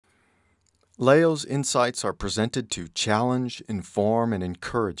Leo's insights are presented to challenge, inform, and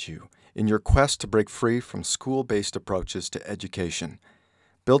encourage you in your quest to break free from school-based approaches to education.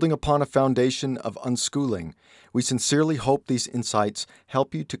 Building upon a foundation of unschooling, we sincerely hope these insights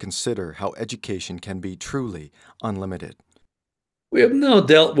help you to consider how education can be truly unlimited. We have now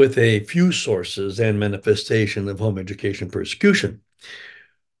dealt with a few sources and manifestation of home education persecution.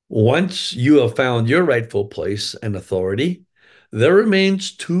 Once you have found your rightful place and authority, there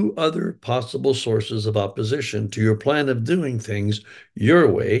remains two other possible sources of opposition to your plan of doing things your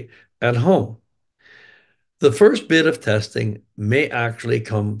way at home. The first bit of testing may actually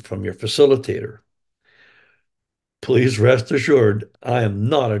come from your facilitator. Please rest assured, I am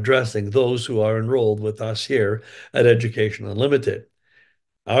not addressing those who are enrolled with us here at Education Unlimited.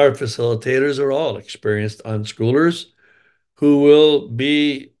 Our facilitators are all experienced unschoolers who will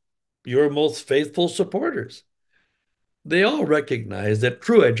be your most faithful supporters. They all recognize that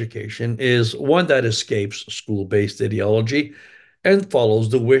true education is one that escapes school-based ideology and follows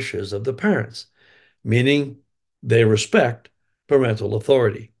the wishes of the parents, meaning they respect parental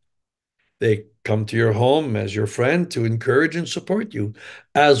authority. They come to your home as your friend to encourage and support you,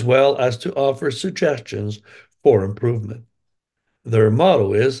 as well as to offer suggestions for improvement. Their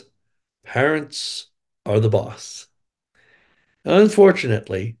motto is, parents are the boss.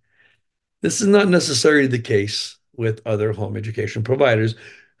 Unfortunately, this is not necessarily the case with other home education providers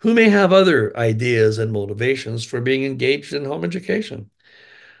who may have other ideas and motivations for being engaged in home education.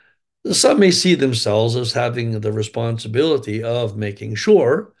 Some may see themselves as having the responsibility of making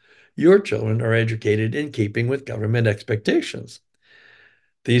sure your children are educated in keeping with government expectations.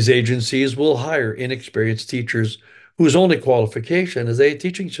 These agencies will hire inexperienced teachers whose only qualification is a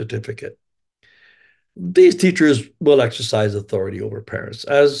teaching certificate. These teachers will exercise authority over parents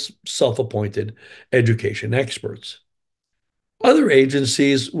as self-appointed education experts. Other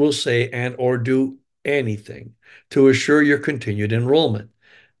agencies will say and or do anything to assure your continued enrollment,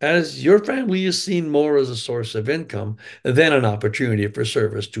 as your family is seen more as a source of income than an opportunity for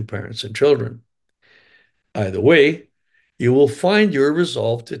service to parents and children. Either way, you will find your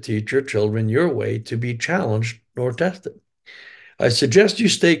resolve to teach your children your way to be challenged nor tested. I suggest you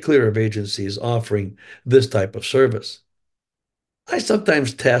stay clear of agencies offering this type of service. I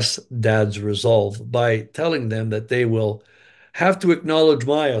sometimes test dad's resolve by telling them that they will have to acknowledge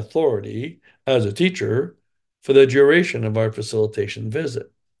my authority as a teacher for the duration of our facilitation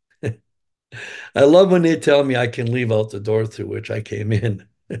visit. I love when they tell me I can leave out the door through which I came in.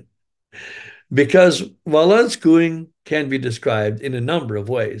 Because while unschooling can be described in a number of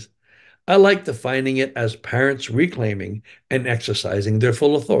ways, I like defining it as parents reclaiming and exercising their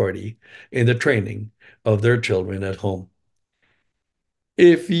full authority in the training of their children at home.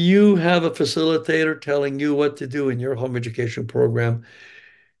 If you have a facilitator telling you what to do in your home education program,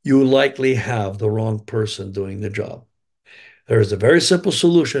 you likely have the wrong person doing the job. There is a very simple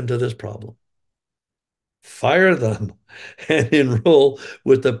solution to this problem. Fire them and enroll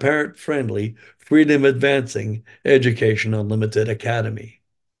with the parent-friendly, freedom-advancing Education Unlimited Academy.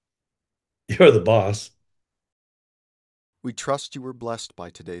 You're the boss. We trust you were blessed by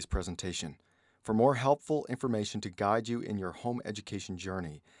today's presentation. For more helpful information to guide you in your home education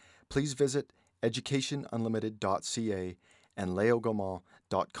journey, please visit educationunlimited.ca and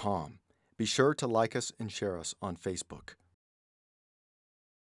leogaumont.com. Be sure to like us and share us on Facebook.